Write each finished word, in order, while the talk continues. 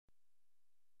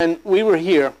And we were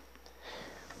here,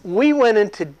 we went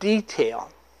into detail,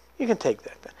 you can take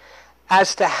that,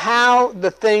 as to how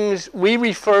the things we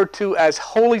refer to as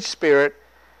Holy Spirit,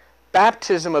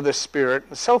 baptism of the Spirit,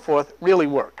 and so forth, really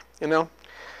work, you know.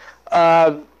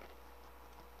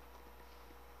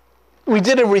 We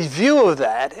did a review of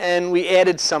that, and we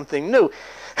added something new.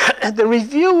 The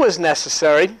review was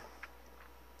necessary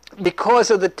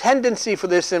because of the tendency for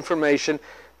this information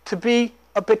to be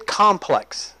a bit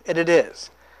complex, and it is.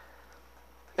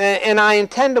 And I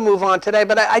intend to move on today,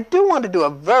 but I do want to do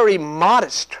a very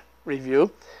modest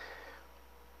review,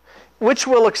 which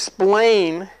will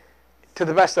explain, to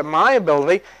the best of my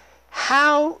ability,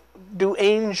 how do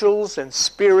angels and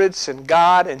spirits and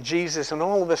God and Jesus and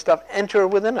all of this stuff enter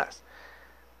within us.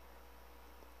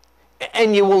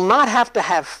 And you will not have to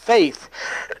have faith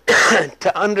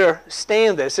to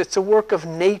understand this. It's a work of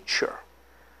nature.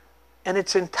 And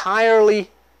it's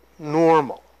entirely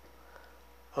normal.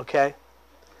 Okay?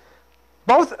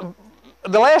 Both,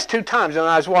 the last two times when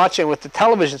I was watching with the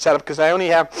television setup, because I only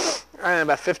have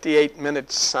about 58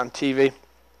 minutes on TV,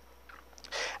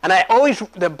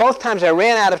 and both times I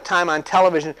ran out of time on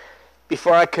television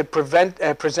before I could present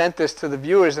this to the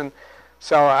viewers, and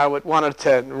so I wanted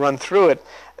to run through it.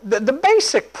 The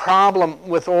basic problem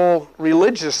with all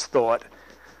religious thought,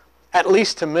 at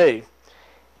least to me,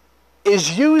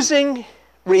 is using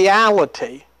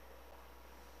reality,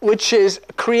 which is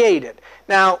created.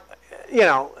 Now, you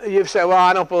know, you say, well,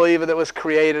 I don't believe it was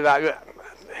created.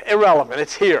 Irrelevant.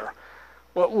 It's here.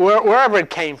 Wherever it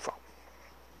came from.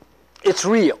 It's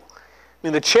real. I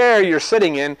mean, the chair you're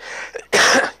sitting in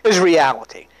is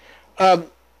reality. And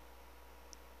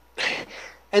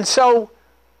so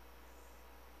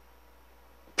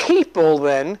people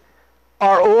then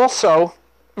are also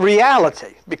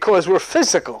reality because we're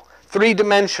physical,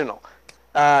 three-dimensional.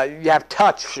 You have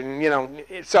touch, and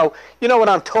so you know what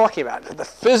I'm talking about, the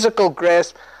physical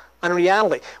grasp on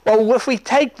reality. Well, if we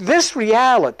take this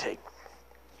reality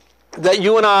that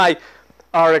you and I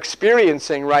are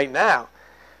experiencing right now,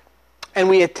 and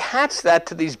we attach that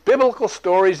to these biblical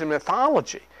stories and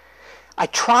mythology, I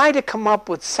try to come up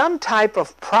with some type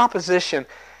of proposition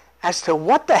as to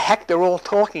what the heck they're all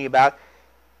talking about,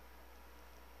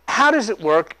 how does it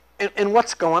work, and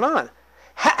what's going on.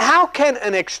 How can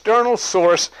an external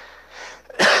source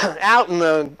out in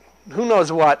the who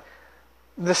knows what,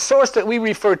 the source that we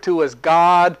refer to as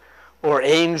God or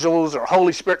angels or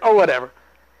Holy Spirit or whatever,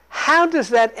 how does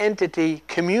that entity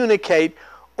communicate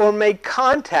or make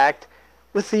contact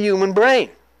with the human brain?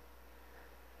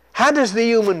 How does the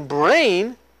human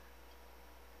brain,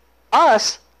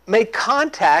 us, make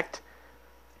contact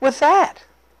with that?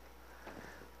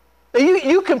 Now,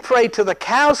 you can pray till the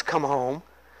cows come home,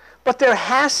 but there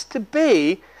has to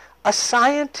be a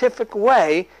scientific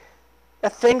way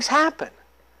that things happen.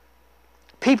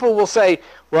 People will say,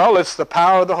 well, it's the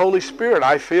power of the Holy Spirit.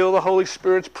 I feel the Holy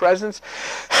Spirit's presence.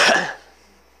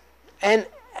 and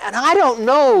I don't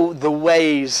know the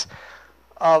ways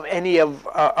of any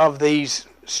of these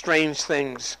strange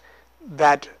things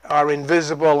that are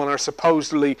invisible and are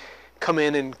supposedly come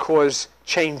in and cause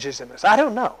changes in us. I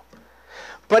don't know.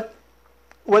 But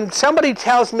when somebody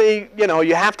tells me,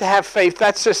 you have to have faith,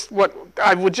 that's just what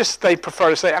I would just prefer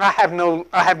to say. I have no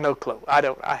clue. I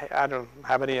don't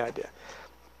have any idea.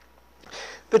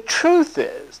 The truth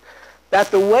is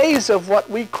that the ways of what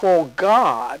we call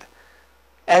God,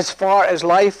 as far as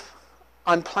life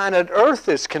on planet Earth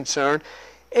is concerned,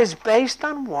 is based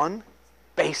on one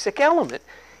basic element,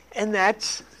 and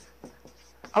that's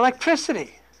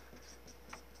electricity.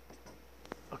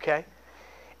 Okay?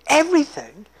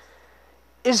 Everything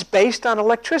is based on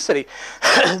electricity.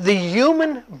 The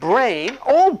human brain,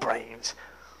 all brains,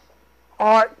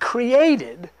 are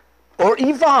created or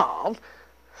evolved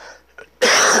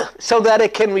so that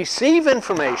it can receive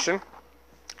information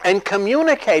and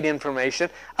communicate information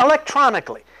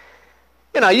electronically.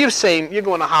 You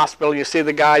go in a hospital, you see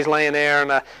the guys laying there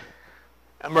in an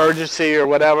emergency or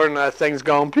whatever, and the thing's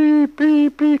going beep,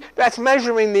 beep, beep. That's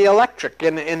measuring the electric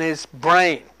in his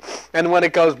brain. And when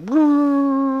it goes,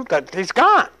 he's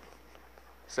gone.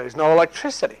 So there's no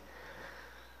electricity.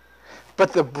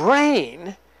 But the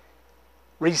brain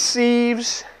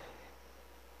receives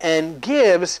and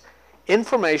gives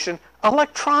information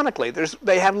electronically.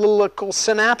 They have little called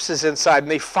synapses inside,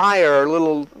 and they fire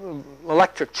little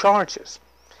electric charges.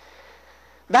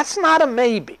 That's not a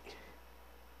maybe.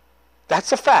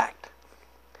 That's a fact.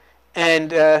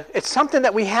 And it's something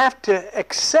that we have to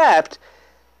accept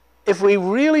if we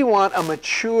really want a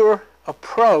mature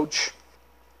approach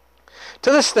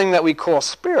to this thing that we call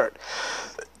spirit.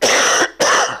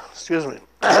 Excuse me.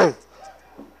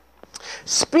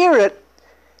 Spirit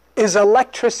is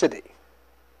electricity.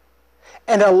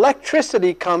 And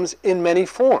electricity comes in many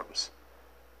forms.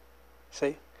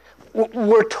 See? What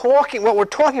we're talking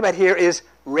about here is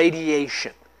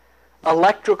radiation,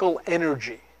 electrical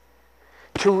energy.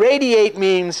 To radiate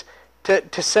means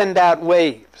to send out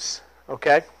waves,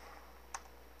 okay?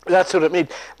 That's what it means.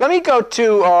 Let me go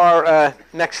to our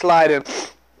next slide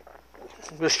and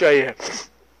we'll show you here.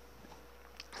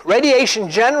 Radiation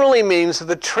generally means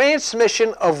the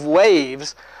transmission of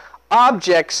waves,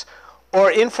 objects,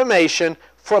 or information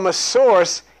from a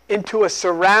source into a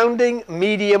surrounding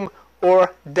medium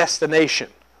or destination.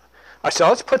 All right, so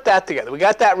let's put that together. We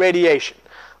got that radiation.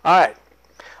 All right.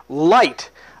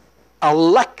 Light,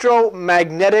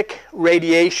 electromagnetic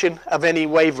radiation of any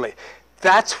wavelength.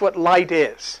 That's what light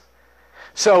is.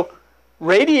 So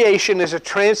radiation is a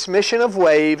transmission of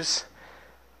waves.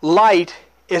 Light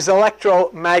is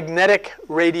electromagnetic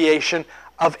radiation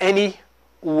of any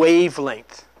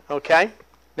wavelength. Okay?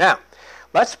 Now,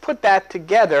 let's put that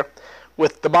together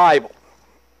with the Bible.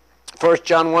 1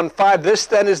 John 1:5, this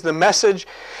then is the message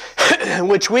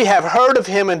which we have heard of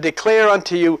him and declare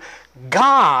unto you,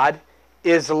 God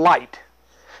is light.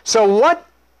 So what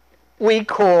we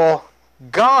call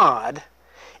God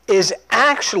is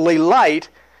actually light,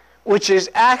 which is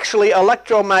actually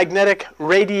electromagnetic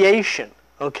radiation,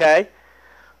 okay?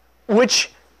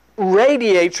 Which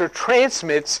radiates or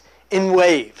transmits in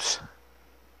waves,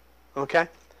 okay?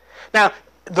 Now,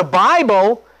 the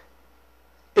Bible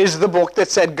is the book that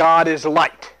said God is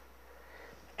light.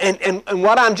 And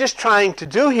what I'm just trying to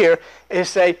do here is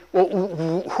say, well,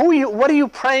 what are you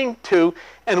praying to,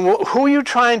 and who are you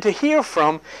trying to hear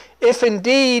from, if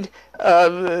indeed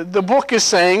the book is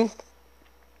saying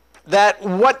that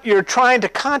what you're trying to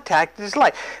contact is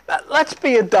light. Let's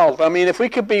be adult. I mean, if we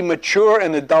could be mature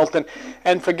and adult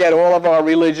and forget all of our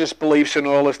religious beliefs and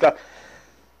all this stuff.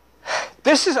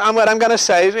 This is what I'm going to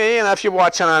say. You know, if you're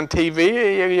watching on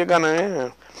TV, you're going to, you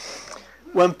know.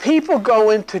 When people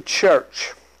go into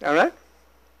church, all right?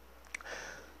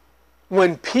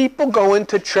 When people go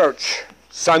into church,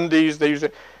 Sundays,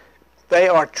 they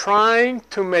are trying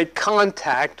to make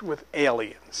contact with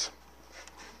aliens.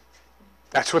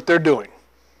 That's what they're doing.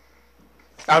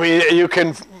 I mean, you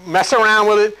can mess around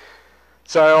with it.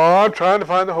 Say, oh, I'm trying to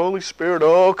find the Holy Spirit.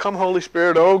 Oh, come Holy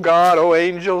Spirit. Oh, God. Oh,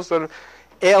 angels.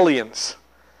 Aliens.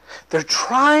 They're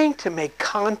trying to make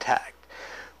contact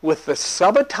with the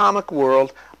subatomic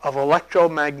world of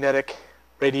electromagnetic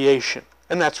radiation.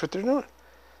 And that's what they're doing.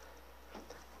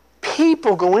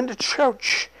 People go into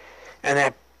church and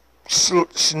they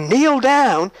kneel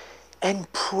down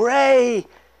and pray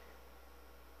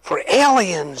for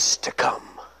aliens to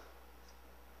come.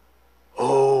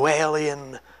 Oh,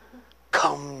 alien,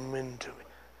 come into me.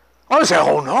 I say,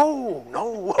 oh, no,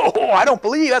 oh, I don't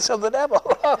believe that's of the devil.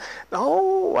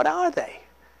 No, what are they?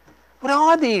 What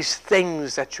are these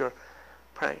things that you're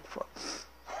praying for?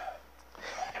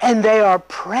 And they are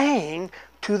praying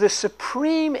to the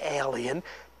supreme alien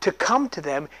to come to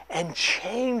them and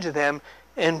change them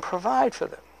and provide for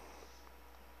them.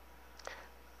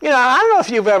 You know, I don't know if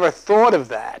you've ever thought of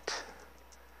that,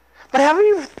 but have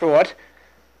you thought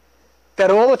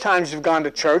that all the times you've gone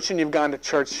to church, and you've gone to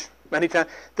church many times,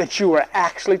 that you were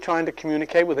actually trying to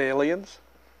communicate with aliens?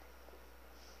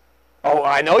 Oh,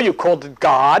 I know you called it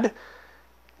God.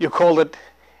 You called it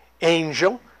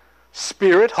angel,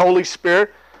 spirit, Holy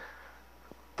Spirit.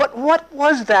 But what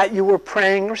was that you were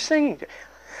praying or singing to?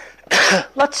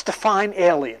 Let's define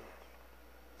alien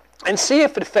and see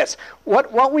if it fits.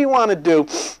 What we want to do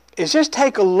is just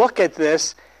take a look at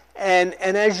this, and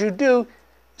as you do,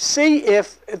 see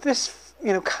if this,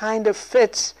 you know, kind of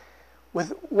fits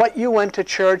with what you went to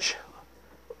church.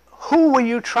 Who were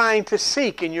you trying to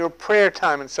seek in your prayer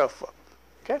time and so forth?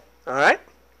 Okay? All right?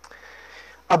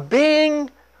 A being,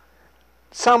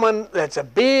 someone that's a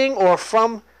being or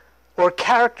from or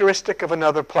characteristic of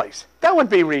another place. That would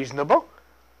be reasonable.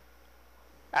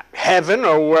 Heaven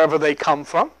or wherever they come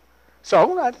from.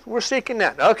 So we're seeking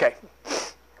that. Okay.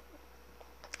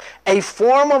 A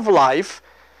form of life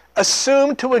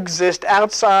assumed to exist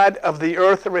outside of the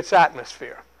earth or its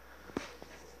atmosphere.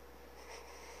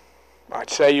 I'd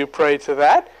say you pray to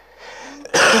that.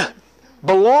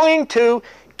 Belonging to,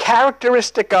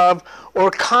 characteristic of, or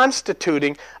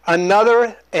constituting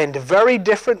another and very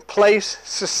different place,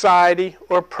 society,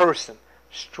 or person.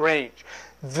 Strange.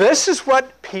 This is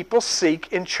what people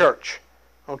seek in church.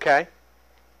 Okay?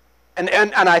 And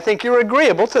I think you're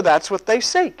agreeable to that's what they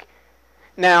seek.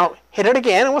 Now, hit it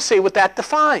again and we'll see what that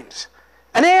defines.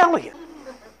 An alien.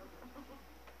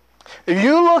 If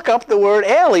you look up the word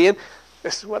alien,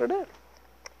 this is what it is.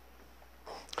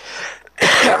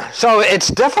 So it's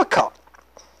difficult.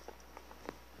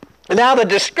 Now the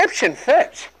description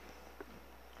fits.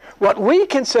 What we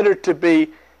consider to be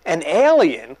an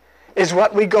alien is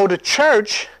what we go to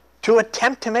church to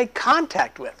attempt to make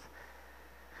contact with.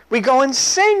 We go and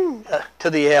sing to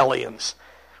the aliens.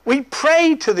 We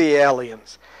pray to the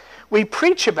aliens. We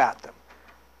preach about them.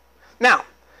 Now,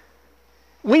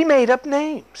 we made up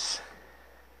names,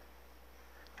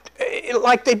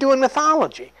 like they do in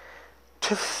mythology,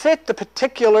 to fit the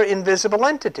particular invisible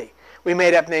entity. We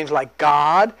made up names like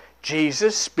God,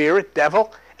 Jesus, Spirit,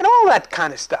 Devil, and all that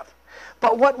kind of stuff.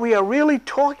 But what we are really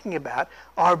talking about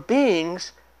are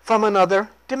beings from another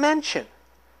dimension.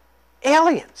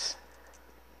 Aliens.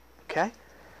 Okay?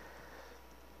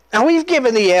 Now we've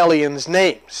given the aliens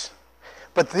names,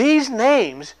 but these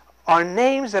names are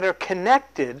names that are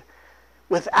connected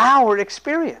with our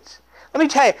experience. Let me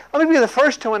tell you, let me be the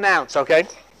first to announce, okay?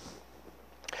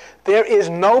 There is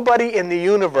nobody in the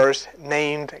universe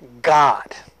named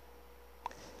God.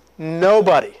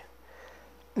 Nobody.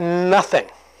 Nothing.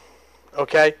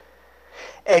 Okay?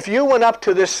 If you went up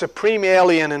to this supreme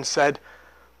alien and said,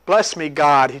 "Bless me,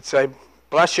 God," he'd say,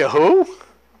 "Bless you who?"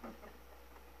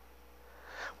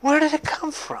 Where did it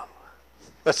come from?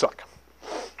 Let's look.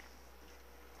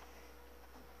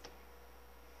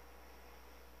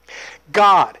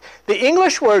 God. The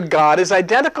English word God is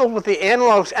identical with the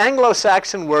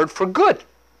Anglo-Saxon word for good.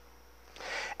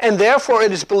 And therefore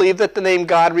it is believed that the name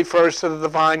God refers to the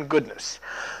divine goodness.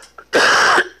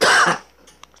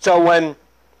 So when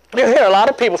you hear a lot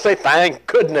of people say, "Thank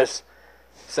goodness,"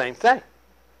 same thing.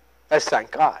 That's thank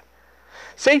God.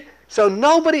 See, so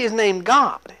nobody is named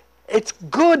God. It's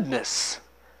goodness.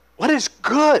 What is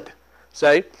good?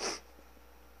 See?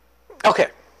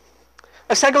 Okay.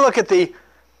 Let's take a look at the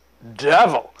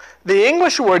devil. The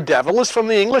English word devil is from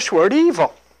the English word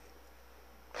evil.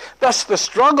 Thus, the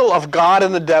struggle of God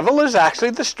and the devil is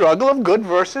actually the struggle of good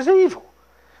versus evil.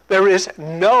 There is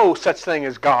no such thing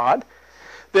as God.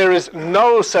 There is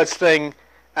no such thing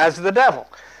as the devil.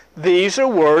 These are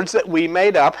words that we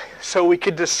made up so we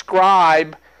could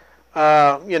describe,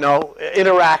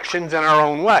 interactions in our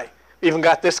own way. We even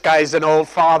got this guy's an old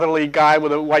fatherly guy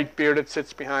with a white beard that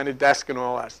sits behind a desk and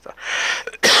all that stuff.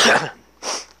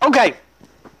 Okay.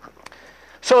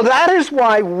 So that is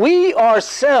why we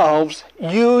ourselves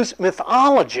use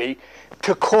mythology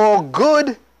to call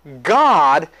good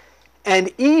God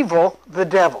and evil the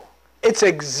devil. It's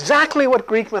exactly what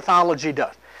Greek mythology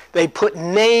does. They put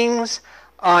names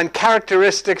on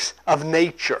characteristics of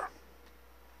nature.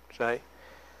 See?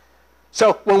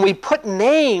 So when we put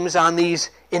names on these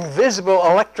invisible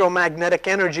electromagnetic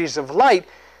energies of light,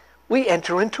 we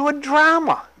enter into a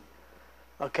drama.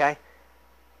 Okay?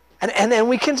 And then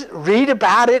we can read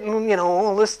about it and,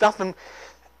 all this stuff. And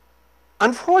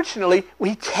unfortunately,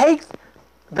 we take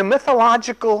the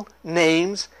mythological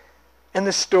names and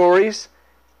the stories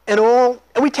and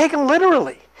we take them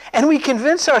literally. And we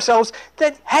convince ourselves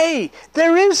that, hey,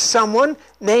 there is someone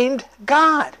named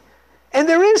God. And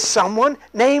there is someone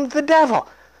named the devil.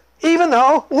 Even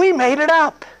though we made it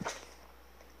up.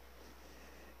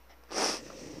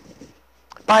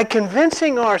 By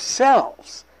convincing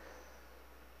ourselves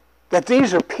that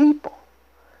these are people,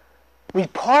 we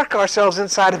park ourselves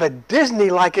inside of a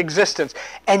Disney-like existence.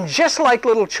 And just like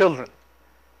little children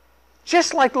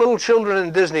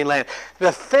in Disneyland,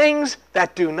 the things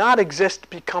that do not exist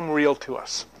become real to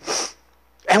us.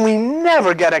 And we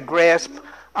never get a grasp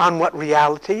on what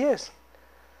reality is.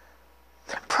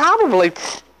 Probably,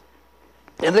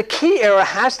 and the key error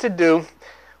has to do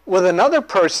with another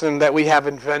person that we have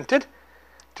invented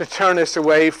to turn us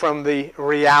away from the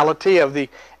reality of the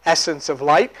essence of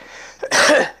light,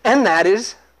 and that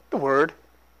is the word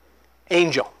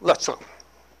angel. Let's look.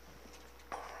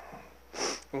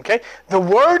 Okay? The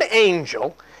word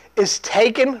angel is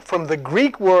taken from the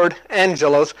Greek word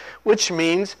angelos, which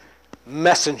means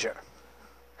messenger.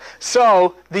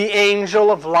 So the angel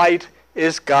of light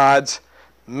is God's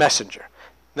messenger.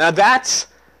 Now that's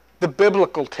the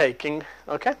biblical taking.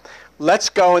 Okay? Let's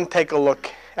go and take a look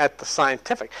at the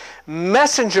scientific.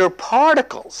 Messenger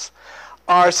particles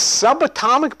are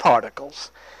subatomic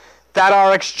particles that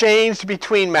are exchanged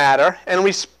between matter and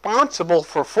responsible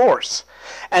for force.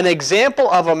 An example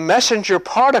of a messenger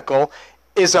particle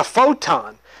is a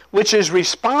photon, which is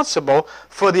responsible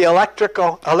for the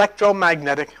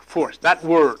electromagnetic force. That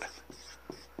word.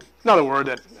 Not a word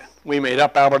that we made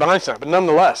up, Albert Einstein, but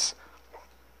nonetheless.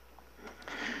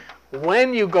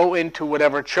 When you go into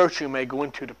whatever church you may go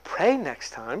into to pray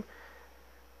next time,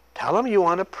 tell them you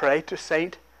want to pray to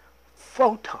Saint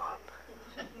Photon.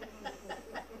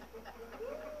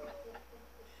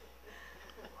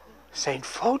 Saint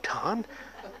Photon,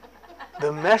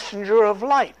 the messenger of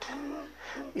light.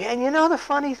 And you know the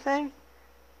funny thing?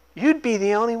 You'd be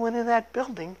the only one in that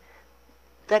building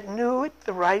that knew it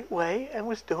the right way and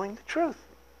was doing the truth.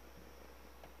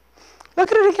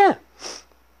 Look at it again.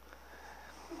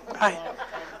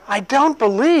 I don't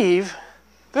believe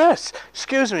this.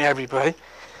 Excuse me, everybody.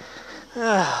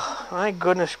 Oh, my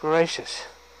goodness gracious.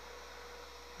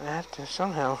 I have to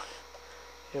somehow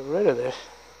get rid of this.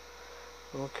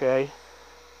 Okay.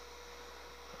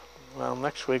 Well,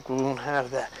 next week we won't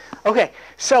have that. Okay,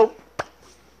 so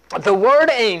the word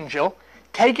angel,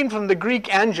 taken from the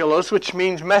Greek angelos, which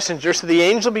means messenger, so the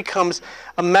angel becomes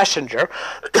a messenger.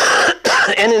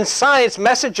 And in science,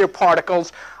 messenger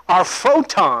particles are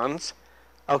photons,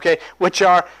 okay, which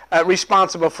are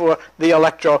responsible for the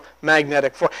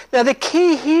electromagnetic force. Now the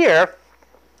key here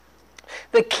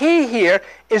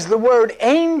is the word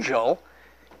angel,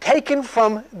 taken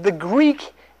from the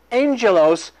Greek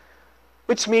angelos,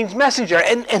 which means messenger.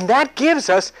 And that gives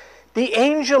us the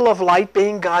angel of light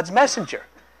being God's messenger.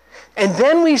 And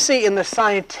then we see in the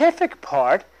scientific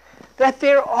part that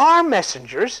there are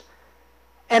messengers,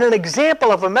 and an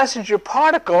example of a messenger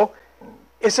particle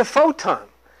is a photon.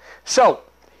 So,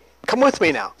 come with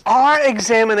me now. Our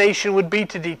examination would be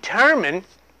to determine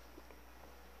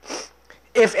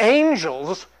if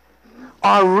angels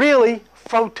are really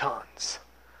photons.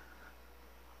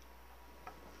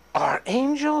 Are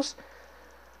angels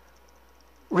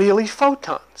really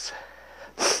photons?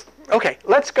 Okay,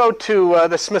 let's go to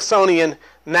the Smithsonian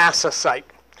NASA site.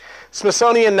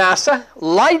 Smithsonian NASA,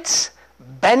 light's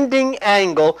bending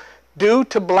angle due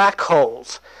to black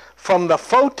holes from the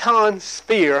photon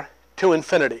sphere to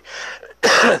infinity.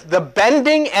 The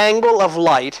bending angle of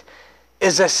light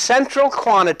is a central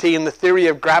quantity in the theory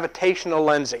of gravitational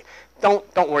lensing.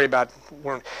 Don't worry about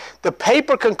it. The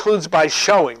paper concludes by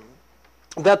showing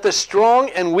that the strong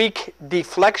and weak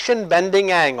deflection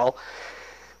bending angle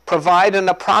provide an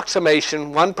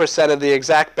approximation, 1% of the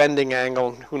exact bending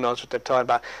angle, who knows what they're talking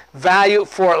about, value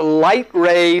for light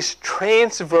rays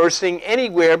transversing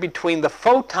anywhere between the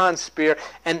photon sphere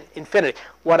and infinity.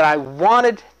 What I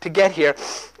wanted to get here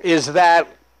is that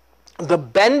the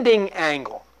bending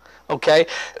angle, okay,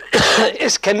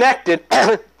 is connected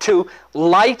to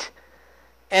light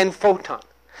and photon.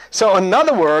 So in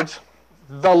other words,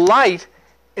 the light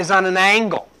is on an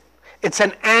angle. It's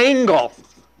an angle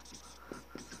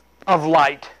of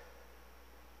light.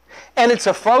 And it's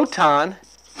a photon,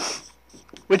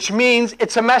 which means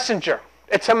it's a messenger.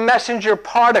 It's a messenger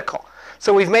particle.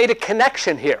 So we've made a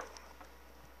connection here.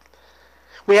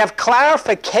 We have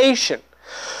clarification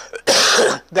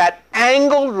that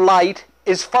angled light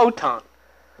is photon.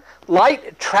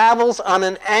 Light travels on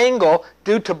an angle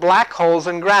due to black holes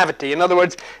and gravity. In other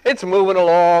words, it's moving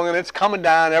along and it's coming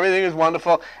down, everything is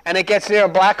wonderful, and it gets near a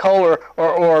black hole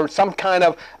or some kind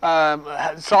of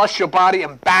celestial body,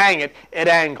 and bang, it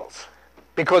angles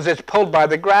because it's pulled by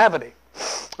the gravity.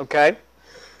 Okay?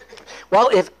 Well,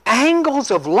 if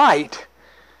angles of light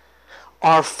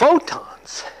are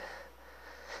photons,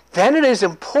 then it is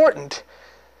important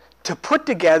to put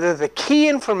together the key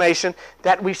information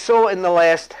that we saw in the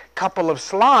last couple of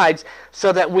slides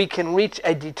so that we can reach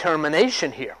a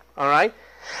determination here. All right?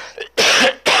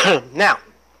 Now,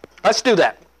 let's do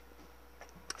that.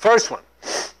 First one.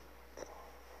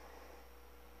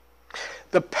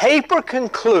 The paper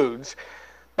concludes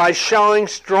by showing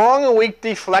strong and weak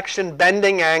deflection,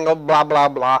 bending angle, blah, blah,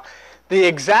 blah. The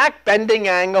exact bending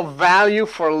angle value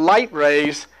for light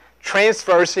rays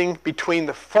transversing between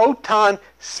the photon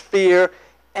sphere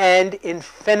and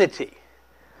infinity.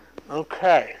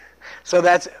 Okay, so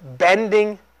that's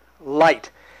bending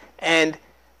light, and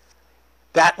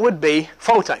that would be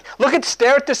photon.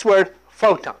 Stare at this word,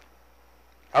 photon.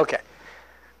 Okay,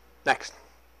 next.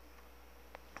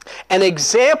 An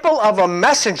example of a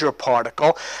messenger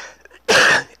particle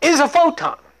is a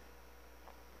photon,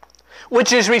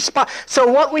 which is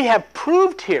so what we have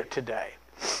proved here today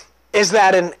is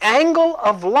that an angle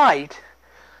of light,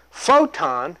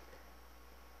 photon,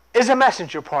 is a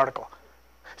messenger particle.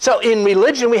 So in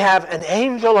religion we have an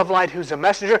angel of light who's a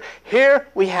messenger. Here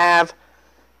we have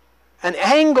an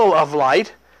angle of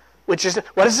light, which is,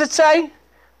 what does it say?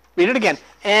 Read it again.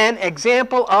 An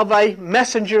example of a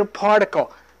messenger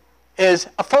particle is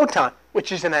a photon,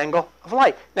 which is an angle of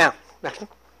light. Now, next one.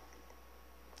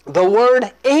 The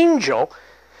word angel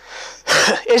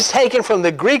is taken from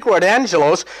the Greek word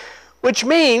angelos, which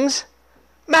means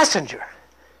messenger.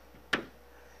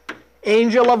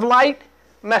 Angel of light,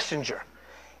 messenger.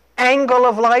 Angle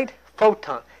of light,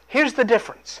 photon. Here's the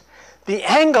difference. The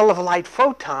angle of light,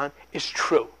 photon, is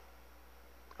true.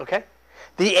 Okay?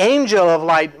 The angel of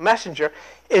light, messenger,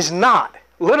 is not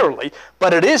literally,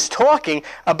 but it is talking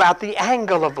about the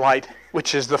angle of light,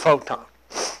 which is the photon.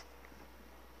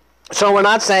 So we're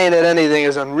not saying that anything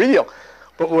is unreal,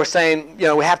 but we're saying,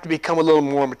 we have to become a little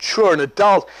more mature and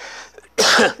adult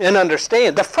and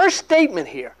understand. The first statement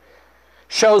here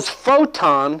shows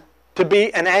photon to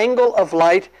be an angle of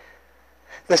light.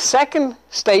 The second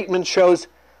statement shows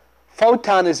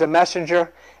photon is a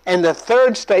messenger, and the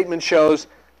third statement shows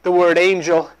the word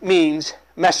angel means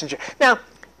messenger. Now,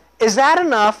 is that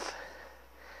enough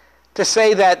to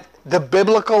say that the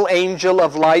biblical angel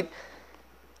of light,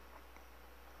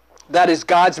 that is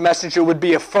God's messenger, would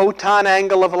be a photon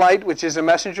angle of light, which is a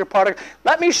messenger particle?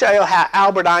 Let me show you how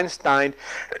Albert Einstein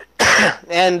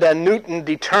and Newton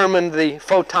determined the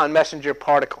photon messenger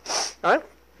particle. All right?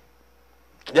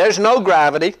 There's no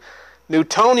gravity,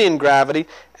 Newtonian gravity,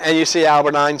 and you see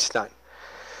Albert Einstein.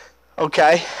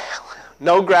 Okay,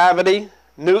 no gravity,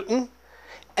 Newton,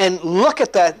 and look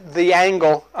at the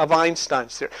angle of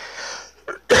Einstein's theory.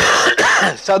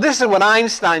 So this is what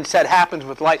Einstein said happens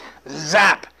with light.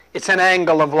 Zap! It's an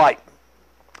angle of light.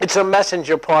 It's a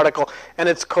messenger particle, and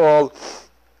it's called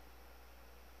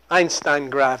Einstein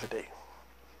gravity.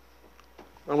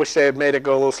 I wish they had made it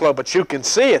go a little slow, but you can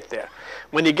see it there.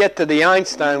 When you get to the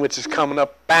Einstein, which is coming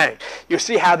up, bang, you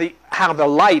see how the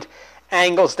light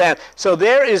angles down. So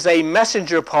there is a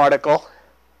messenger particle,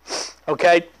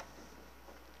 okay?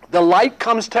 The light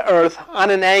comes to Earth on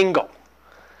an angle.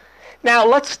 Now,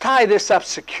 let's tie this up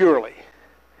securely.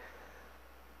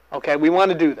 Okay, we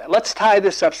want to do that. Let's tie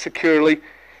this up securely,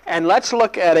 and let's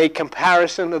look at a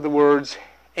comparison of the words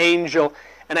angel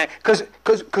and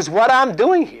because what I'm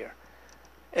doing here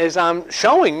is I'm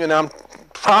showing, and I'm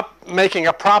making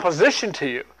a proposition to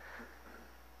you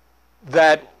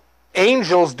that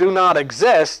angels do not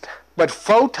exist, but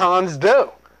photons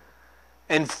do.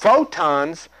 And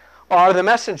photons are the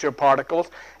messenger particles,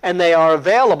 and they are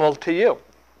available to you. All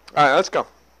right, let's go.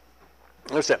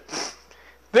 Listen.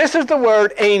 This is the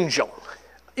word angel.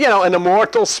 An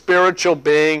immortal spiritual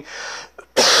being,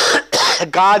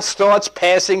 God's thoughts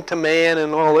passing to man,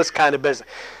 and all this kind of business.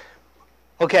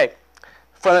 Okay,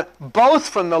 both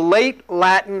from the late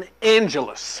Latin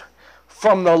angelus,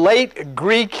 from the late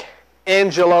Greek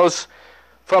angelos,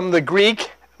 from the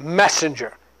Greek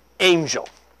messenger, angel.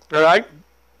 All right?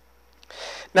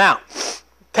 Now,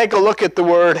 take a look at the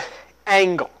word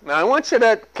angle. Now, I want you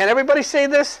to, can everybody see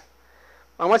this?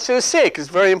 I want you to see it because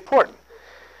it's very important.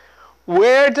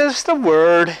 Where does the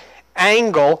word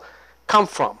angle come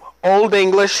from? Old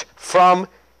English, from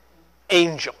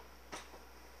angel.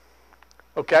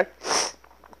 Okay?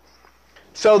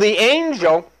 So the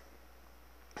angel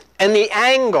and the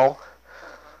angle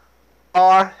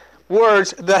are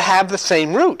words that have the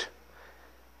same root.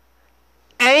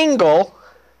 Angle,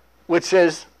 which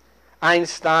is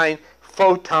Einstein,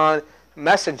 photon,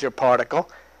 messenger particle,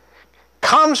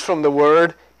 comes from the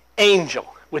word angel,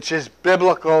 which is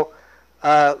biblical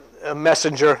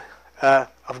messenger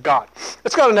of God.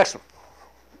 Let's go to the next one.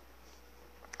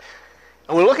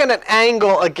 And we're looking at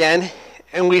angle again,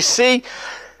 and we see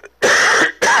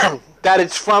that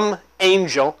it's from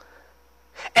angel.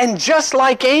 And just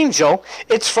like angel,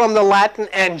 it's from the Latin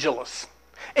angelus.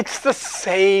 It's the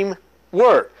same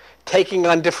word, taking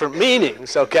on different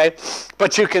meanings, okay?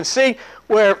 But you can see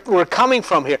where we're coming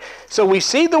from here. So we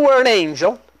see the word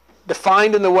angel,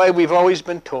 defined in the way we've always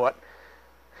been taught.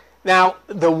 Now,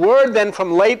 the word then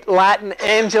from late Latin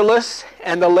angelus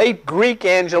and the late Greek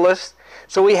angelus,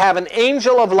 so we have an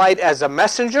angel of light as a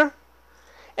messenger,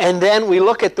 and then we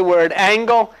look at the word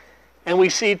angle, and we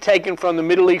see it taken from the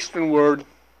Middle Eastern word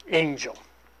angel.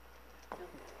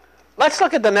 Let's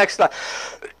look at the next slide.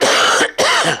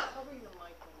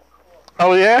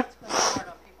 Oh, yeah?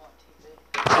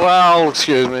 Well,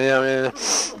 excuse me. I mean,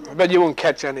 but you won't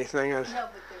catch anything.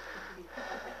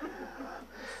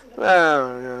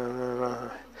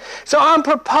 So I'm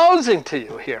proposing to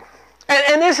you here.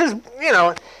 And this is,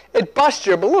 it busts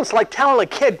your balloon. It's like telling a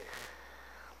kid,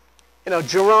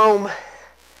 Jerome,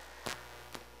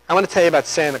 I want to tell you about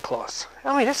Santa Claus.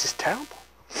 I mean, this is terrible.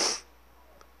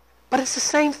 But it's the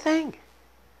same thing.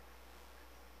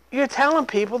 You're telling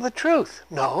people the truth.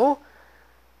 No,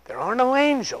 there are no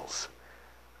angels.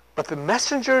 But the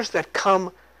messengers that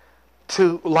come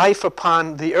to life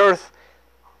upon the earth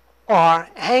are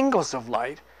angles of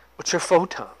light, which are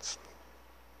photons.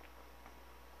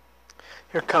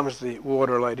 Here comes the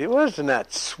water lady. Wasn't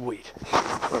that sweet?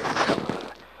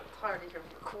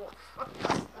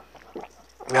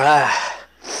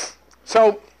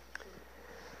 So,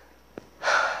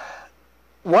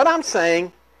 what I'm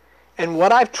saying and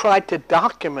what I've tried to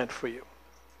document for you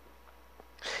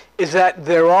is that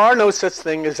there are no such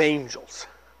thing as angels.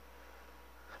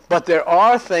 But there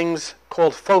are things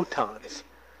called photons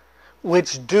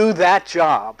which do that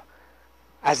job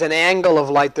as an angle of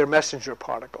light. They're messenger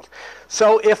particles.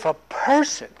 So if a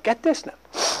person, get this now,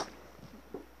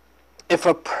 if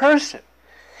a person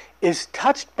is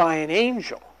touched by an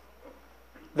angel,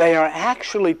 they are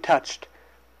actually touched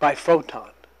by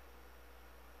photon.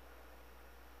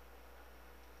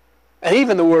 And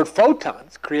even the word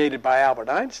photons, created by Albert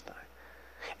Einstein.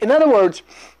 In other words,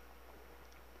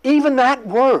 even that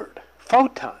word,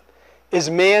 photon,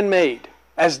 is man-made,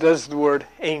 as does the word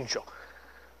angel.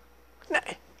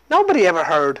 Nobody ever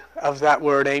heard of that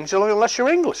word angel unless you're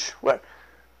English. Well,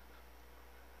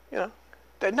 you know,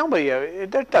 nobody,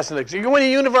 that doesn't exist. You go in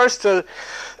the universe to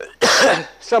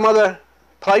some other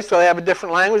place where they have a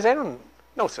different language, they don't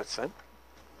know such thing.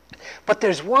 But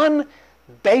there's one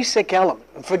basic element.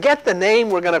 And forget the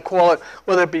name we're going to call it,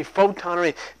 whether it be photon or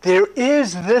anything. There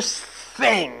is this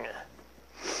thing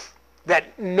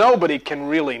that nobody can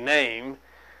really name,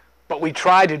 but we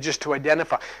try to just to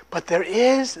identify. But there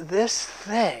is this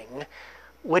thing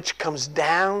which comes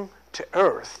down to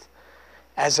earth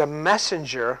as a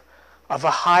messenger of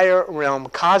a higher realm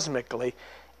cosmically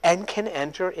and can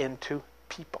enter into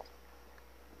people.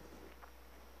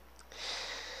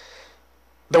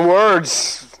 The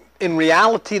words, in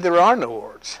reality, there are no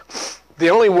words.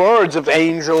 The only words of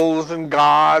angels and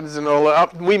gods and all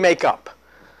that we make up.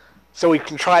 So we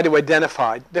can try to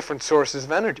identify different sources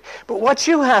of energy. But what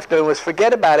you have to do is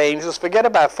forget about angels, forget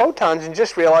about photons, and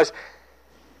just realize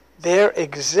there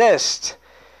exists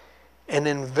an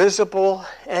invisible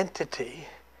entity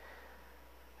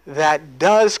that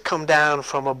does come down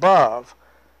from above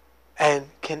and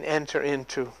can enter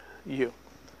into you.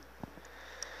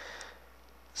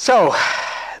 So,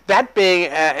 that being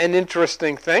an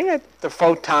interesting thing, the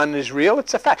photon is real,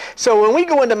 it's a fact. So when we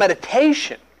go into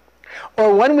meditation,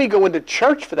 or when we go into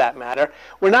church for that matter,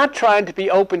 we're not trying to be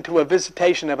open to a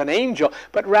visitation of an angel,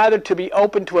 but rather to be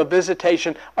open to a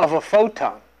visitation of a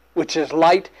photon, which is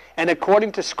light, and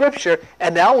according to Scripture,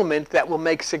 an element that will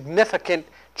make significant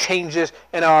changes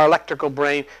in our electrical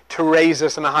brain to raise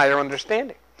us in a higher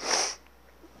understanding.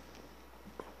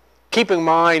 Keep in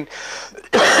mind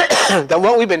that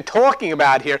what we've been talking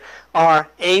about here are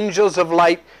angels of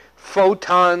light,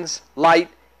 photons, light,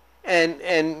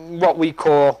 and what we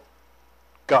call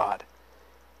God.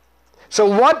 So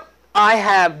what I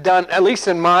have done, at least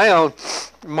in my own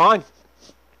mind,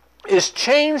 is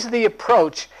change the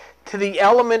approach to the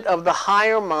element of the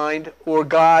higher mind or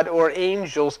God or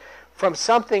angels from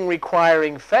something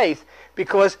requiring faith,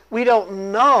 because we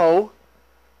don't know,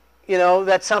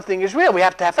 that something is real. We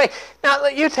have to have faith. Now,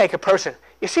 you take a person.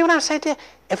 You see what I'm saying to you?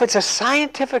 If it's a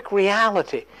scientific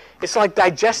reality, it's like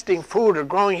digesting food or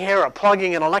growing hair or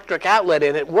plugging an electric outlet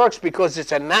in. It works because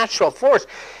it's a natural force.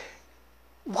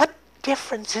 What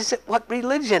difference is it what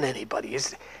religion anybody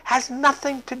is? Has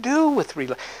nothing to do with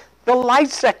religion. The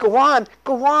lights that go on,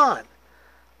 go on.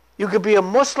 You could be a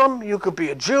Muslim, you could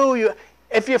be a Jew.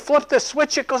 If you flip the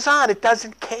switch, it goes on. It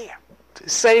doesn't care.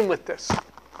 Same with this.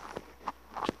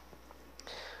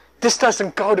 This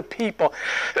doesn't go to people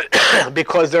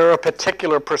because they're a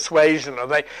particular persuasion or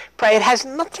they pray. It has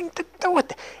nothing to do with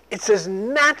it. It's this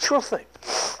natural thing.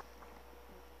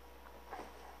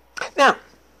 Now,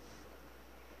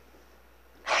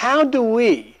 how do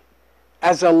we,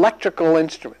 as electrical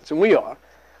instruments, and we are,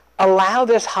 allow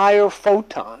this higher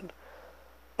photon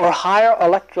or higher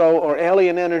electro or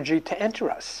alien energy to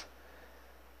enter us,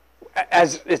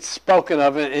 as it's spoken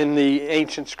of in the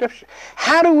ancient scripture?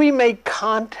 How do we make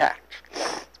contact?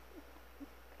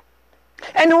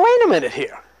 And wait a minute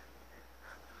here.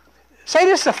 Say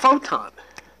this is a photon.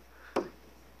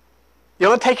 You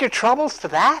want to take your troubles to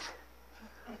that?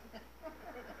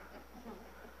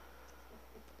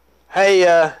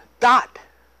 Hey, Dot.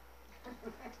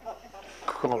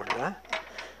 Call her that.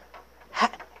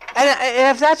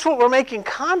 And if that's what we're making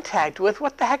contact with,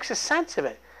 what the heck's the sense of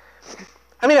it?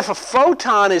 I mean, if a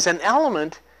photon is an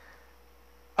element,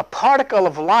 a particle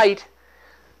of light,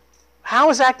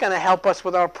 how is that going to help us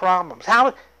with our problems?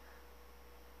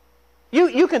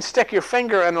 You can stick your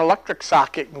finger in an electric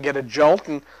socket and get a jolt,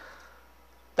 and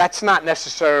that's not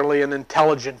necessarily an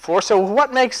intelligent force. So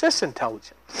what makes this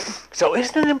intelligent? So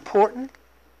isn't it important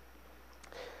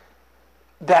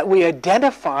that we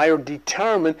identify or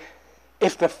determine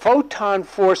if the photon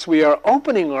force we are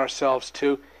opening ourselves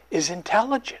to is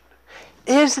intelligent?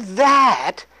 Is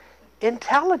that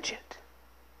intelligent?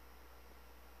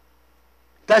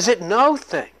 Does it know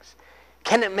things?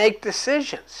 Can it make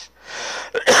decisions?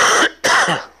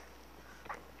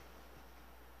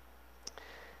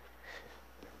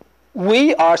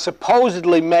 we are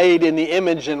supposedly made in the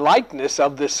image and likeness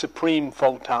of this supreme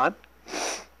photon.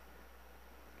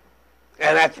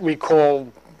 And that we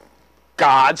call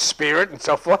God, Spirit, and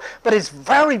so forth. But it's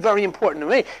very, very important to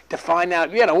me to find out,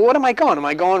 what am I going? Am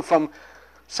I going from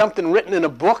something written in a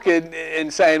book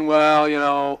and saying,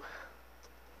 well,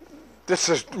 this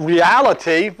is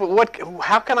reality, but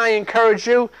how can I encourage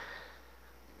you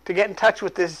to get in touch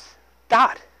with this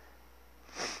dot?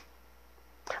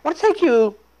 I want to take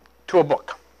you to a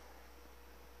book.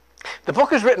 The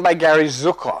book is written by Gary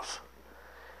Zukav,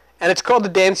 and it's called The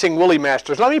Dancing Woolly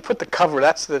Masters. Let me put the cover.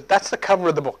 That's the cover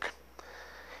of the book.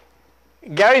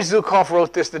 Gary Zukav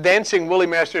wrote this, The Dancing Woolly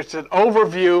Masters. It's an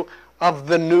overview of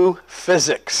the new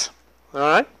physics. All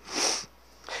right?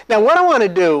 Now, what I want to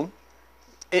do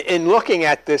in looking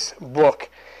at this book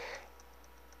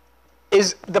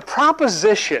is the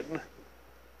proposition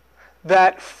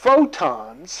that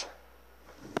photons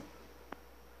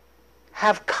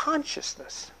have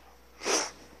consciousness.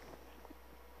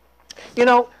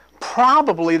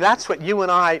 Probably that's what you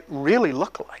and I really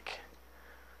look like.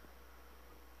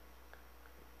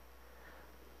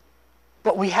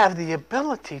 But we have the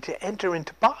ability to enter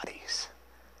into bodies.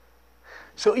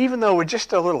 So even though we're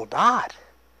just a little dot,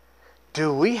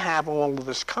 do we have all of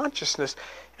this consciousness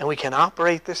and we can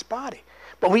operate this body?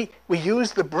 But we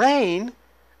use the brain.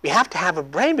 We have to have a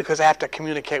brain because I have to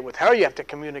communicate with her, you have to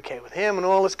communicate with him, and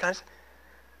all this kind of stuff.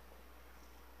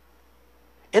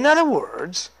 In other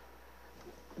words,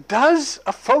 does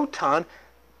a photon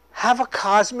have a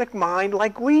cosmic mind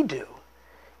like we do?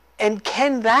 And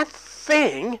can that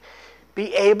thing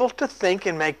be able to think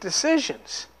and make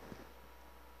decisions?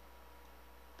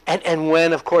 And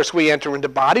when, of course, we enter into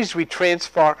bodies, we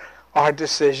transfer our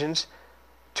decisions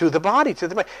to the body, to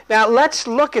the mind. Now, let's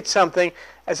look at something.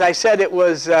 As I said, it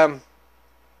was Gary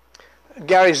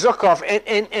Zukav.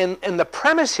 And the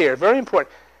premise here, very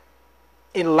important.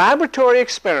 In laboratory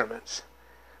experiments,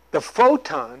 the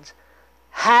photons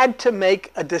had to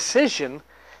make a decision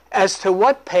as to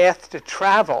what path to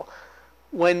travel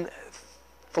when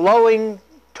flowing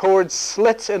towards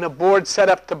slits in a board set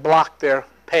up to block their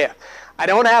path. I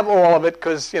don't have all of it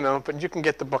because, but you can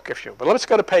get the book if you. But let's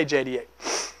go to page 88.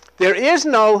 There is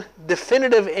no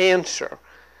definitive answer.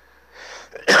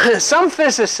 Some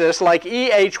physicists, like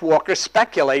E.H. Walker,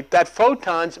 speculate that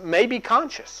photons may be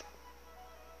conscious.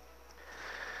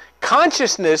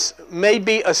 Consciousness may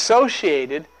be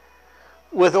associated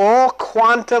with all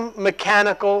quantum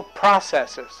mechanical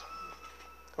processes.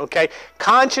 Okay?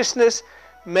 Consciousness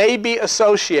may be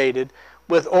associated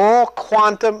with all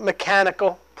quantum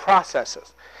mechanical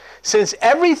processes. Since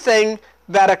everything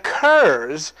that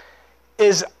occurs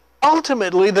is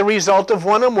ultimately the result of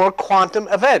one or more quantum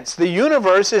events, the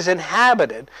universe is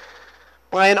inhabited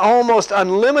by an almost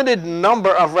unlimited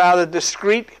number of rather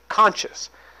discrete conscious,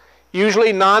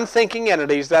 usually non-thinking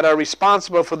entities that are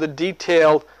responsible for the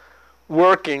detailed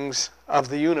workings of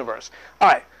the universe. All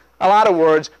right, a lot of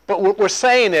words, but what we're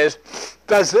saying is,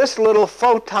 does this little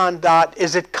photon dot,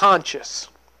 is it conscious?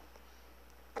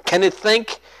 Can it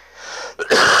think?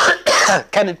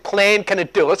 Can it plan? Can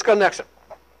it do? Let's go next one.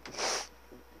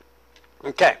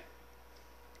 Okay.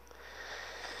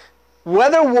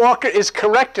 Whether Walker is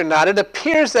correct or not, it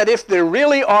appears that if there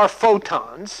really are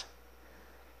photons,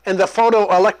 and the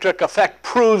photoelectric effect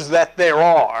proves that there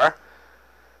are,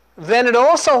 then it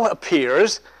also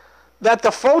appears that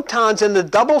the photons in the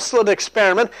double-slit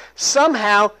experiment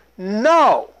somehow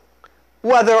know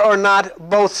whether or not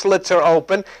both slits are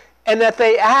open and that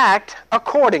they act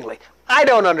accordingly. I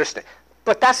don't understand,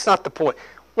 but that's not the point.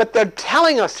 What they're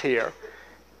telling us here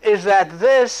is that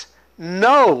this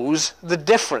knows the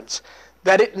difference,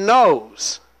 that it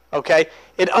knows, okay?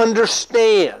 It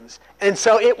understands, and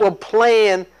so it will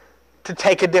plan to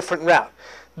take a different route.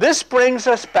 This brings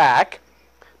us back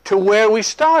to where we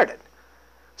started.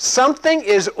 Something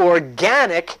is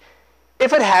organic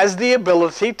if it has the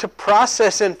ability to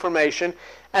process information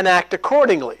and act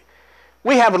accordingly.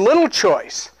 We have little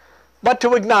choice but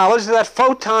to acknowledge that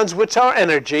photons, which are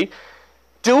energy,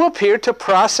 do appear to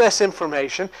process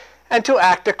information and to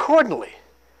act accordingly.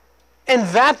 And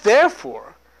that,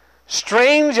 therefore,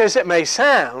 strange as it may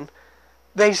sound,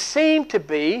 they seem to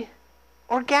be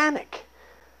organic.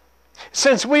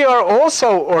 Since we are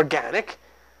also organic,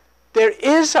 there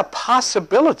is a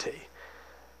possibility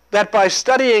that by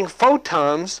studying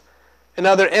photons and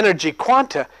other energy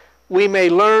quanta, we may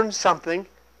learn something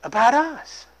about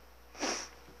us.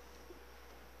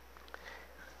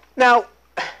 Now,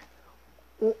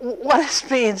 what is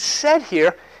being said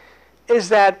here is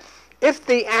that if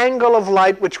the angle of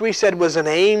light, which we said was an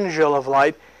angel of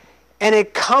light, and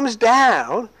it comes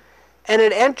down and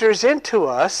it enters into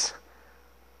us,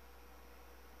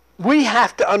 we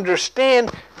have to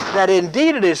understand that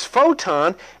indeed it is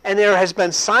photon, and there has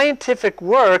been scientific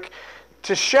work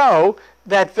to show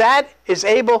that that is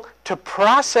able to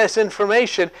process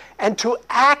information and to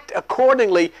act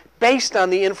accordingly based on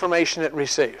the information it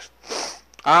receives.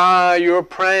 You're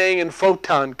praying and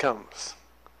photon comes,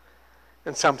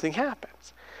 and something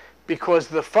happens, because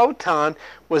the photon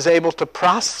was able to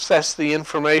process the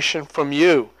information from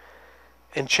you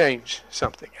and change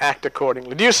something, act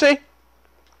accordingly. Do you see?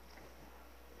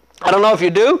 I don't know if you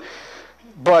do,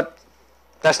 but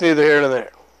that's neither here nor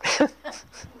there.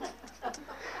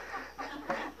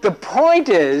 The point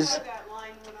is, that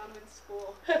line when I'm in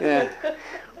school. yeah,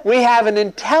 we have an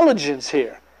intelligence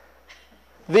here.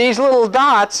 These little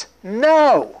dots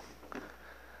know.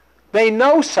 They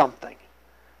know something,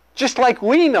 just like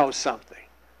we know something.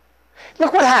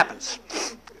 Look what happens.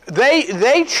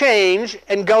 They change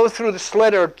and go through the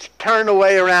slit, or turn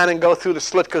away around and go through the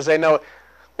slit because they know it.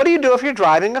 What do you do if you're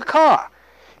driving a car?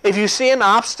 If you see an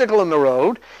obstacle in the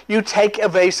road, you take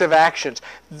evasive actions.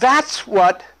 That's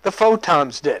what the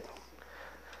photons did.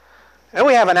 And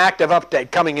we have an active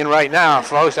update coming in right now,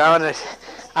 folks.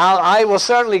 I will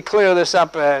certainly clear this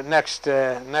up next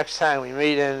time we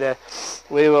meet, and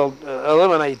we will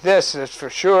eliminate this, that's for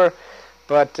sure.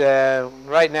 But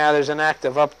right now there's an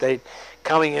active update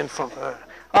coming in from... all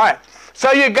right.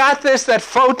 So you got this, that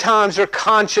photons are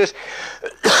conscious,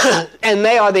 and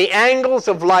they are the angles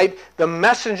of light, the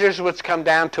messengers which come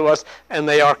down to us, and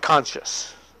they are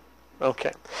conscious.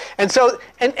 Okay. And so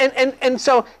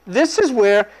so this is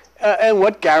where, and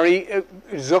what Gary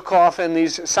Zukav and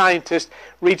these scientists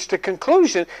reached a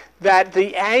conclusion, that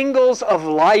the angles of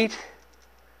light,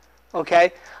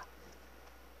 okay,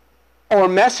 or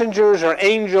messengers or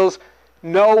angels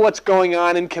know what's going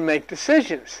on and can make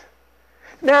decisions.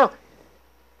 Now,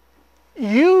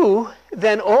 you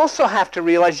then also have to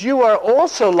realize you are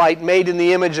also light made in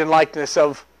the image and likeness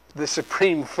of the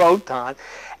supreme photon,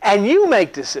 and you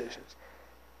make decisions.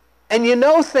 And you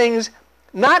know things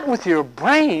not with your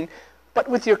brain, but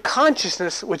with your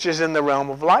consciousness, which is in the realm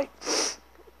of light.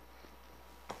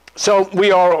 So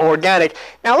we are organic.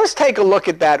 Now let's take a look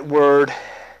at that word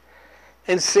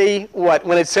and see what,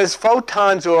 when it says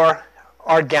photons are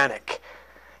organic,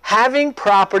 having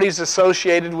properties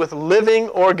associated with living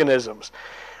organisms,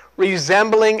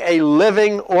 resembling a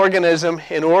living organism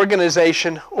in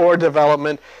organization or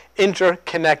development,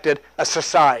 interconnected, a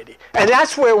society. And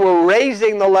that's where we're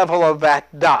raising the level of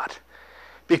that dot,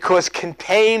 because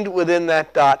contained within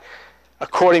that dot,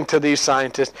 according to these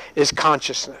scientists, is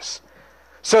consciousness.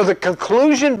 So the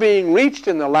conclusion being reached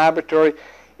in the laboratory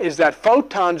is that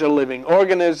photons are living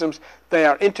organisms, they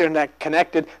are internet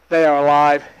connected, they are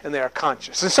alive, and they are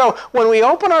conscious. And so when we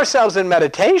open ourselves in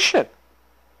meditation,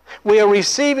 we are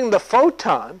receiving the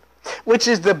photon, which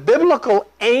is the biblical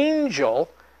angel,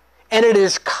 and it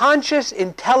is conscious,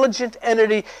 intelligent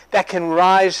entity that can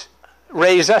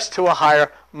raise us to a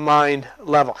higher mind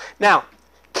level. Now,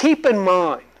 keep in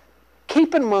mind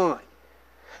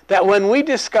that when we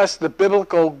discuss the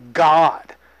biblical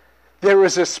God, there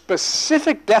is a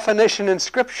specific definition in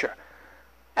Scripture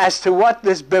as to what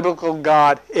this biblical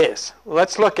God is.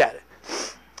 Let's look at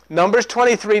it. Numbers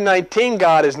 23:19,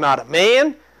 God is not a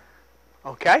man.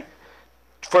 Okay?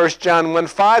 1 John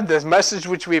 1:5, the message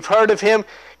which we've heard of him,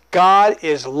 God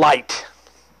is light.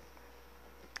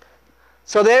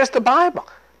 So there's the Bible.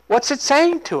 What's it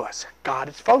saying to us? God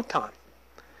is photon.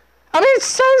 I mean, it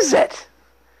says it.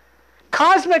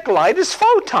 Cosmic light is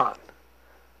photon.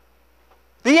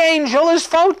 The angel is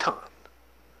photon.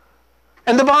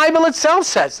 And the Bible itself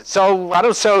says it. So I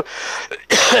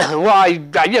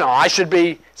should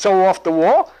be so off the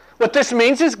wall. What this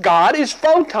means is God is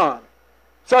photon.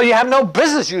 So you have no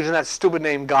business using that stupid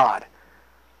name God.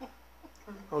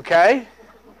 Okay?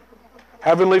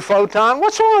 Heavenly photon,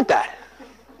 what's wrong with that?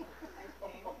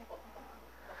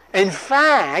 In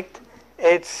fact,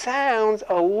 it sounds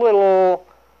a little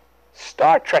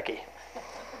Star Trekky.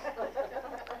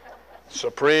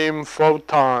 Supreme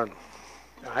photon.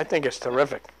 I think it's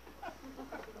terrific.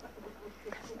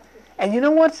 And you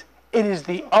know what? It is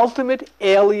the ultimate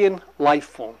alien life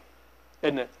form,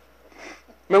 isn't it?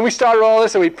 When we started all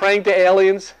this, are we praying to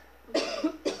aliens?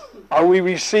 Are we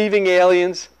receiving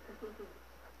aliens?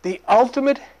 The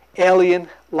ultimate alien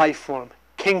life form,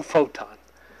 King Photon,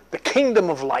 the kingdom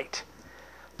of light,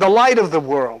 the light of the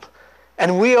world.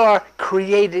 And we are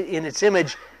created in its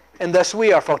image, and thus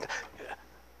we are photon.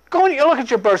 Go and look at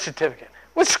your birth certificate.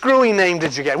 What screwy name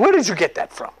did you get? Where did you get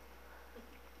that from?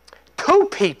 Two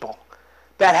people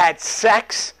that had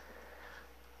sex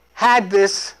had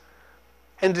this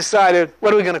and decided,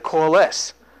 what are we going to call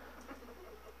this?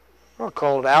 I'll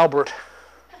call it Albert.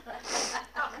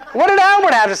 What did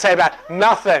Albert have to say about it?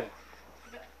 Nothing.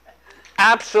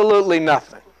 Absolutely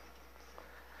nothing.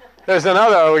 There's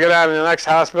another. We go down to the next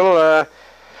hospital.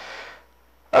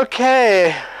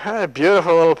 Okay, a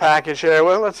beautiful little package here.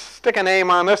 Well, let's stick a name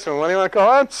on this one. What do you want to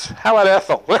call it? How about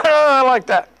Ethel? I like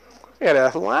that. You got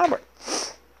Ethel and Albert.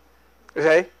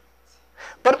 Okay?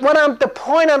 But the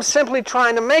point I'm simply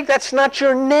trying to make, that's not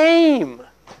your name.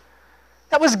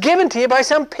 That was given to you by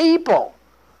some people.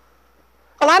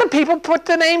 A lot of people put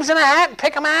the names in a hat and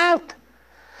pick them out.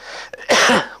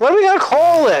 What are we going to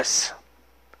call this?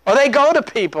 Or they go to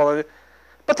people.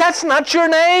 But that's not your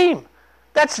name.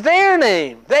 That's their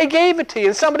name. They gave it to you,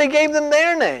 and somebody gave them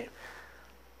their name.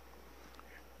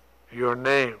 Your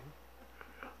name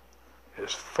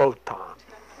is Photon.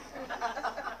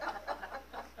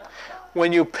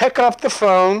 When you pick up the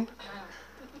phone,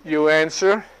 you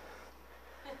answer,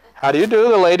 "How do you do?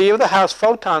 The lady of the house,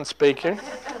 Photon speaking."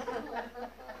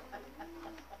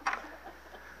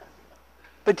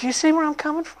 But do you see where I'm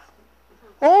coming from?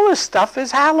 All this stuff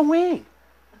is Halloween.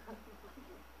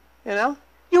 You know?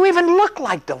 You even look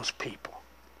like those people.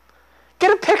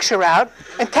 Get a picture out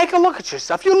and take a look at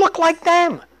yourself. You look like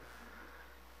them.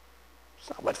 It's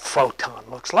not what Photon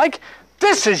looks like.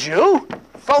 This is you,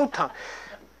 Photon.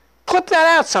 Clip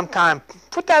that out sometime.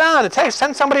 Put that on and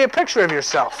send somebody a picture of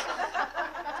yourself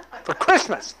for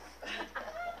Christmas.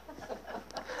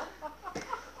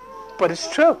 But it's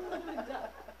true.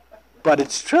 But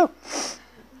it's true.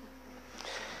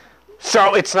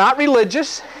 So it's not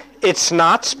religious. It's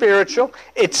not spiritual.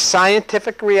 It's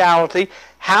scientific reality.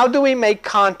 How do we make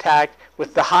contact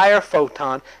with the higher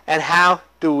photon, and how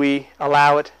do we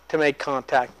allow it to make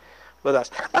contact with us?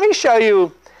 Let me show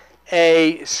you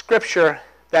a scripture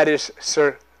that is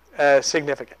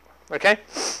significant. Okay?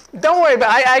 Don't worry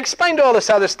about it. I explained all this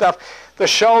other stuff. The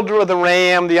shoulder of the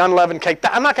ram, the unleavened cake.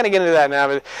 I'm not going to get into that now.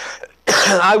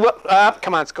 But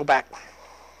come on, let's go back.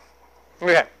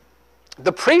 Okay.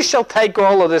 The priest shall take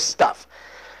all of this stuff,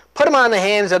 put them on the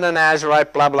hands of the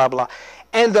Nazarite, blah, blah, blah.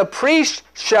 And the priest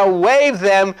shall wave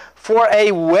them for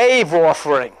a wave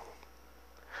offering.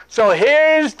 So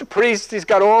here's the priest. He's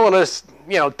got all of this,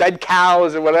 dead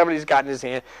cows or whatever he's got in his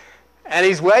hand. And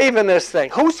he's waving this thing.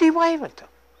 Who's he waving to?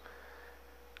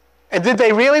 And did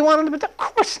they really want him to be done? Of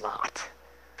course not.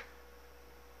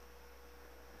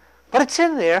 But it's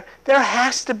in there. There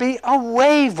has to be a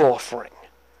wave offering.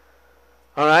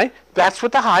 All right? That's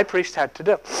what the high priest had to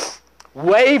do.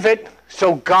 Wave it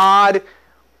so God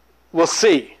will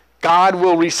see. God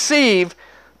will receive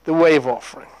the wave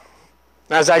offering.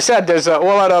 As I said, there's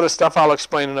all that other stuff I'll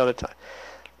explain another time.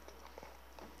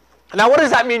 Now, what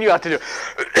does that mean you have to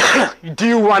do? Do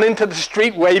you run into the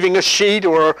street waving a sheet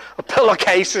or a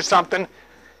pillowcase or something?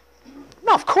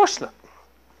 No, of course not.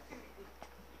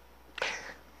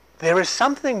 There is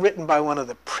something written by one of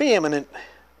the preeminent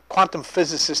quantum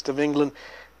physicists of England,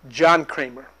 John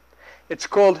Cramer. It's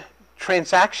called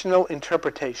Transactional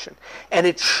Interpretation. And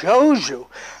it shows you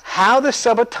how the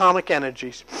subatomic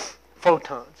energies,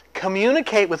 photons,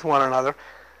 communicate with one another.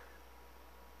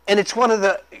 And it's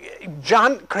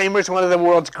John Cramer is one of the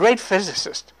world's great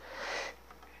physicists.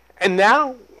 And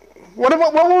now, what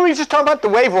were we just talking about? The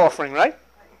wave offering, right?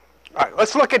 All right,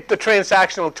 let's look at the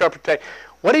transactional interpretation.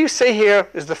 What do you see here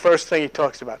is the first thing he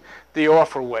talks about, the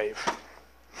offer wave.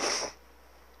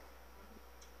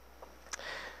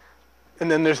 And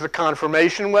then there's the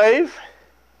confirmation wave,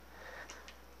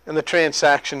 and the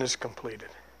transaction is completed.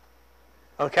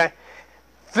 Okay?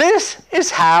 This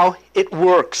is how it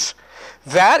works.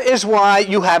 That is why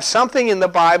you have something in the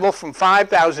Bible from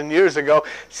 5,000 years ago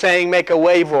saying make a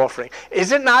wave offering.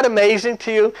 Is it not amazing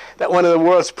to you that one of the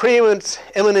world's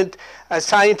preeminent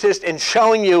scientists in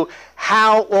showing you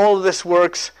how all of this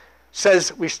works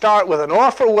says we start with an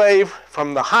offer wave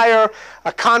from the higher,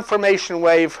 a confirmation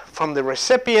wave from the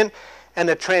recipient, and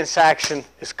the transaction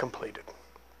is completed.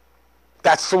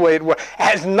 That's the way it works. It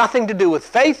has nothing to do with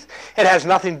faith. It has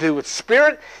nothing to do with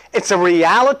spirit. It's a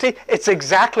reality. It's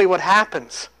exactly what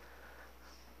happens.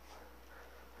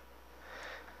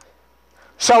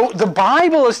 So the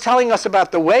Bible is telling us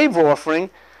about the wave offering,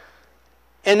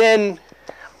 and then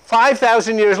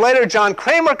 5,000 years later, John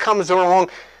Cramer comes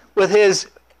along with his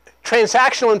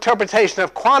transactional interpretation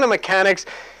of quantum mechanics,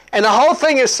 and the whole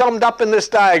thing is summed up in this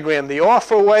diagram: the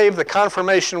offer wave, the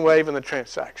confirmation wave, and the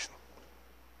transaction.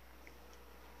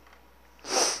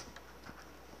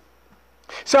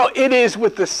 So it is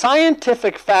with the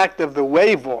scientific fact of the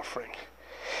wave offering.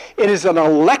 It is an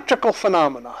electrical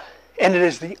phenomenon, and it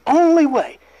is the only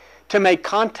way to make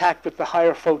contact with the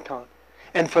higher photon,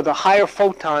 and for the higher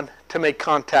photon to make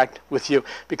contact with you,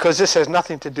 because this has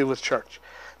nothing to do with church,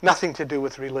 nothing to do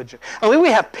with religion. I mean, we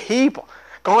have people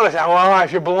going to say, well,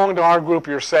 if you belong to our group,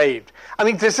 you're saved. I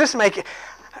mean, does this make,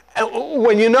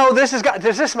 when you know this is God,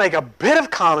 does this make a bit of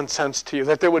common sense to you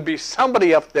that there would be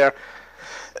somebody up there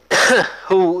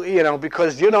who,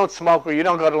 because you don't smoke or you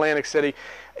don't go to Atlantic City,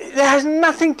 it has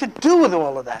nothing to do with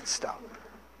all of that stuff.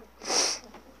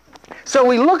 So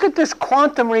we look at this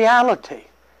quantum reality,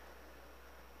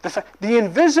 the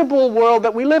invisible world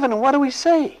that we live in, and what do we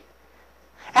see?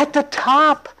 At the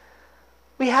top,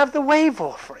 we have the wave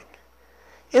offering.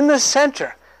 In the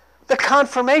center, the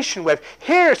confirmation wave.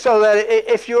 Here, so that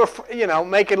if you're,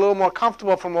 make it a little more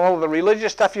comfortable from all of the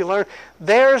religious stuff you learn,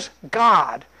 there's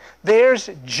God. There's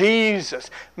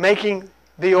Jesus making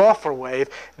the offer wave.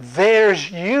 There's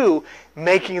you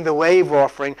making the wave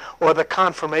offering or the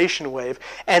confirmation wave.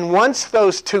 And once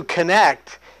those two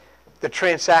connect, the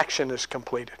transaction is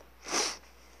completed.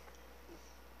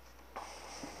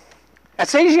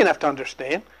 That's easy enough to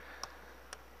understand.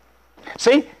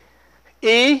 See,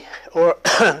 E, or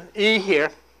E here,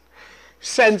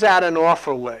 sends out an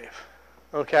offer wave,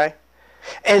 okay?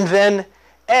 And then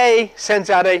A sends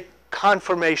out a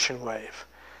confirmation wave.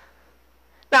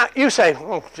 Now, you say,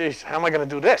 oh, geez, how am I going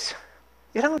to do this?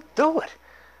 You don't do it.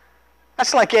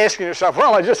 That's like asking yourself,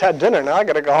 well, I just had dinner. Now I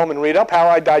got to go home and read up how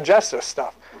I digest this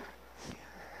stuff.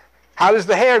 How does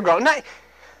the hair grow? No,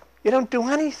 you don't do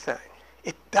anything.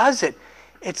 It does it.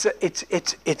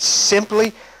 It's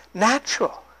simply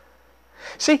natural.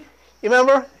 See, you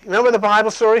remember the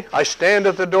Bible story? I stand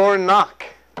at the door and knock.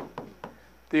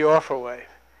 The offer wave.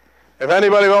 If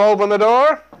anybody will open the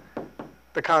door,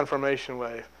 the confirmation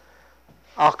wave.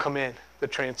 I'll come in, the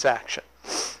transaction.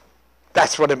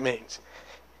 That's what it means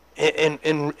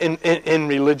in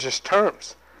religious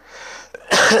terms.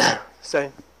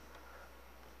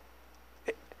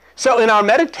 So in our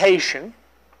meditation,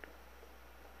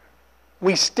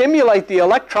 we stimulate the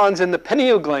electrons in the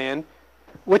pineal gland,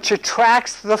 which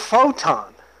attracts the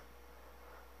photon.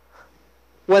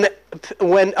 When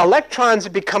electrons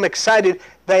become excited,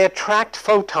 they attract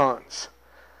photons.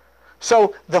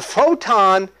 So the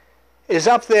photon is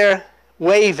up there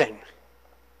waving,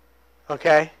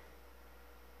 okay?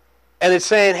 And it's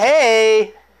saying,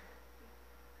 hey,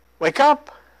 wake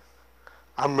up.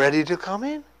 I'm ready to come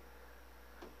in.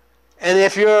 And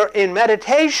if you're in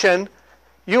meditation,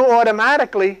 you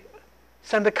automatically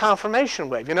send a confirmation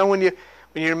wave. You know, when you're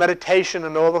in meditation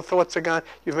and all the thoughts are gone,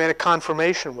 you've made a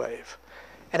confirmation wave.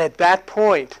 And at that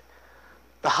point,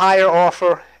 the higher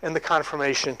offer and the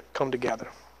confirmation come together.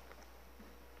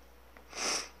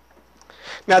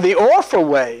 Now, the offer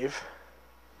wave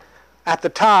at the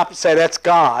top, say that's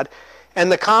God,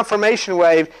 and the confirmation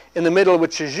wave in the middle,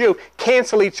 which is you,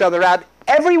 cancel each other out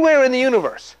everywhere in the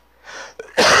universe,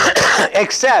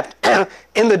 except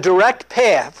in the direct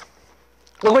path.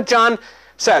 Look what John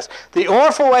says. The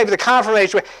offer wave, the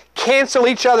confirmation wave, cancel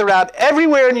each other out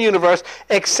everywhere in the universe,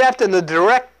 except in the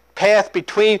direct path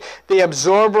between the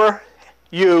absorber,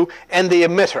 you, and the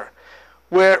emitter,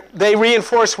 where they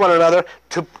reinforce one another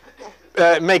to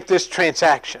make this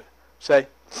transaction. Say.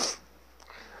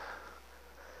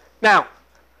 Now,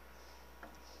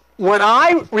 when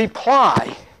I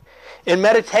reply in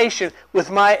meditation with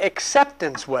my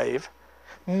acceptance wave,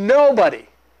 nobody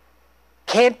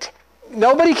can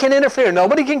interfere.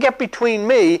 Nobody can get between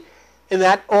me and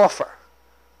that offer.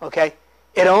 Okay?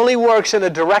 It only works in a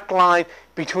direct line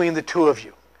between the two of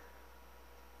you.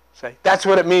 See? That's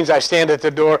what it means. I stand at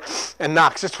the door and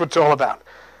knock. That's what it's all about.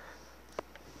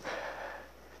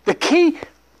 The key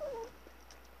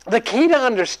to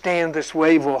understand this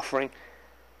wave offering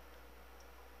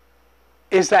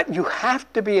is that you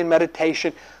have to be in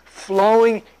meditation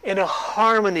flowing in a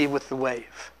harmony with the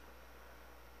wave.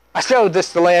 I showed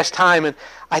this the last time, and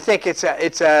I think it's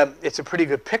a pretty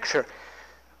good picture.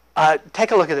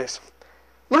 Take a look at this.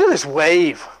 Look at this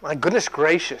wave. My goodness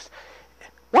gracious.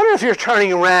 Wonder if you're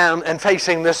turning around and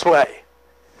facing this way.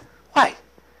 Why?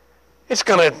 It's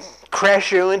going to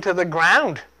crash you into the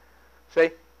ground.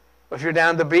 See? If you're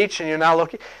down the beach and you're not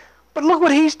looking. But look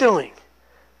what he's doing.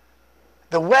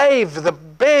 The wave, the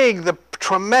big, the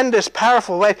tremendous,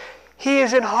 powerful wave, he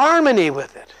is in harmony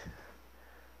with it.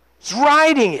 He's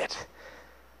riding it.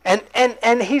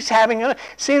 And he's having a...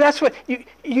 See, that's what...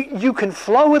 You can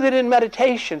flow with it in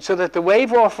meditation so that the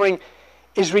wave offering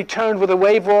is returned with a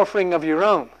wave offering of your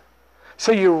own.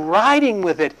 So you're riding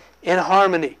with it in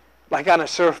harmony, like on a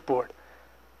surfboard.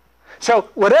 So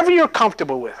whatever you're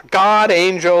comfortable with, God,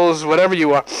 angels, whatever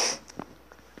you are,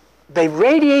 they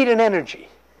radiate an energy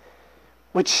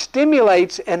which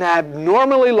stimulates an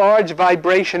abnormally large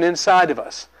vibration inside of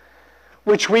us,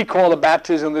 which we call the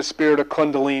baptism of the spirit of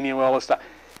Kundalini and all this stuff.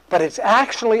 But it's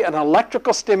actually an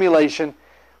electrical stimulation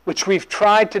which we've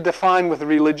tried to define with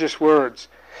religious words,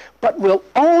 but we'll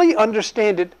only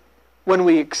understand it when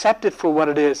we accept it for what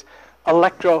it is,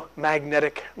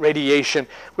 electromagnetic radiation,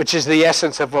 which is the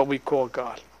essence of what we call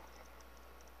God.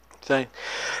 See?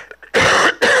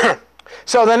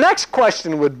 So the next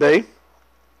question would be,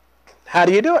 how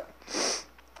do you do it?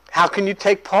 How can you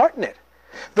take part in it?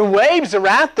 The waves are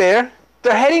out there.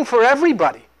 They're heading for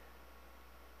everybody.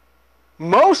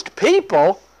 Most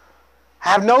people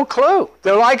have no clue.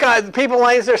 They're like people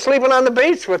they're sleeping on the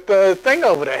beach with the thing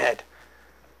over their head.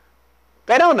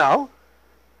 They don't know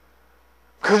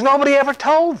because nobody ever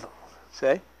told them.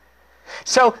 See?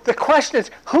 So the question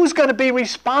is, who's going to be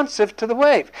responsive to the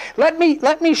wave? Let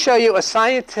me show you a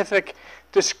scientific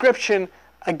description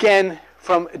again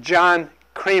from John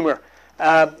Kramer,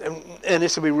 and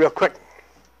this will be real quick.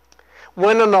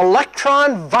 When an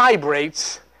electron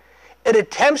vibrates, it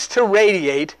attempts to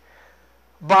radiate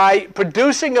by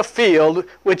producing a field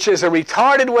which is a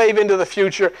retarded wave into the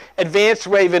future, advanced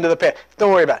wave into the past.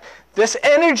 Don't worry about it. This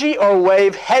energy or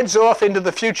wave heads off into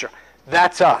the future.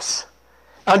 That's us.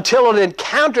 Until it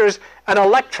encounters an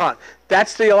electron.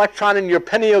 That's the electron in your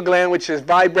pineal gland, which is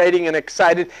vibrating and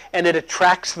excited, and it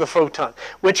attracts the photon,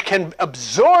 which can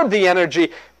absorb the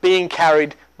energy being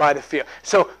carried by the field.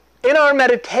 So in our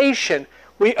meditation,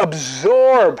 we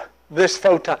absorb this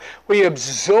photon. We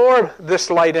absorb this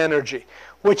light energy,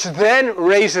 which then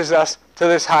raises us to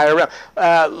this higher realm.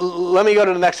 Let me go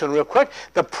to the next one real quick.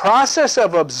 The process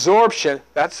of absorption,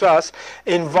 that's us,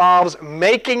 involves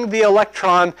making the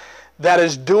electron that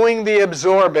is doing the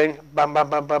absorbing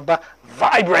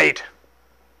vibrate.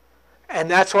 And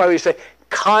that's why we say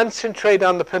concentrate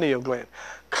on the pineal gland.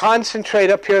 Concentrate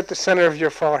up here at the center of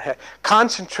your forehead.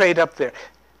 Concentrate up there.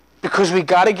 Because we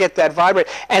got to get that vibrate.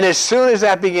 And as soon as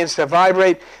that begins to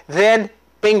vibrate, then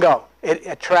bingo, it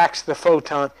attracts the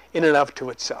photon in and of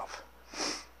to itself.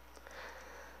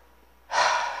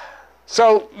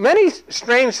 So many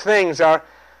strange things are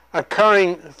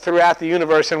occurring throughout the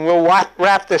universe, and we'll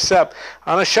wrap this up.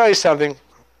 I'm going to show you something.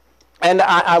 And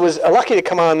I was lucky to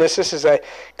come on this. This is a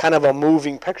kind of a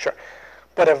moving picture.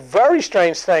 But a very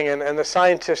strange thing, and the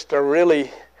scientists are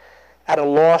really at a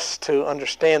loss to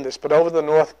understand this, but over the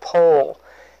North Pole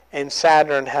and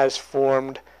Saturn has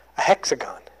formed a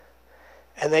hexagon.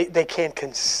 And they can't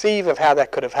conceive of how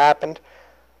that could have happened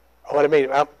or what it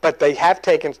means. But they have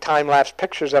taken time-lapse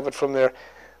pictures of it from their,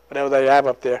 whatever they have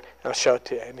up there, and I'll show it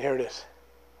to you. And here it is.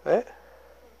 Right?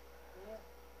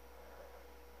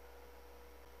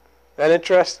 That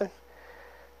interesting?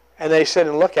 And they sit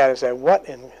and look at it and say, what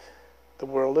in the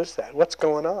world is that? What's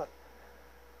going on?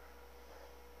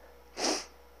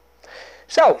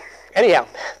 So, anyhow,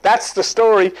 that's the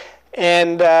story.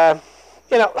 And,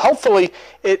 hopefully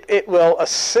it will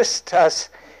assist us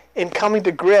in coming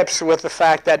to grips with the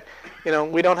fact that,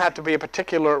 we don't have to be a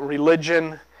particular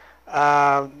religion.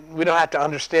 We don't have to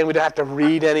understand. We don't have to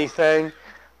read anything.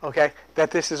 Okay?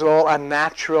 That this is all a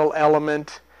natural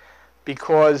element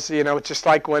because, it's just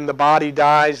like when the body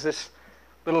dies, this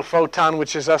little photon,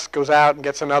 which is us, goes out and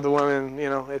gets another one,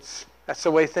 and, that's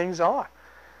the way things are.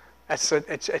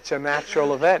 It's a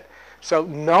natural event. So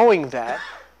knowing that,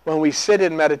 when we sit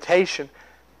in meditation,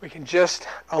 we can just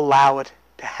allow it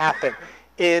to happen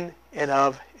in and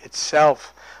of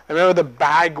itself. I remember the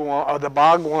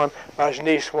Bhagwan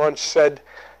Rajneesh once said,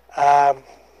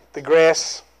 the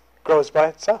grass grows by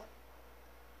itself.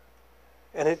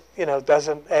 And it,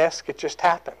 doesn't ask, it just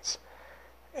happens.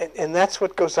 And that's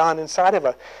what goes on inside of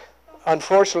us.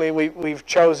 Unfortunately, we've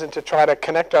chosen to try to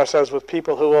connect ourselves with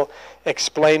people who will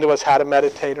explain to us how to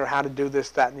meditate or how to do this,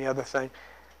 that, and the other thing.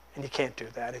 And you can't do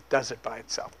that. It does it by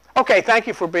itself. Okay, thank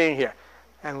you for being here.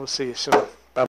 And we'll see you soon.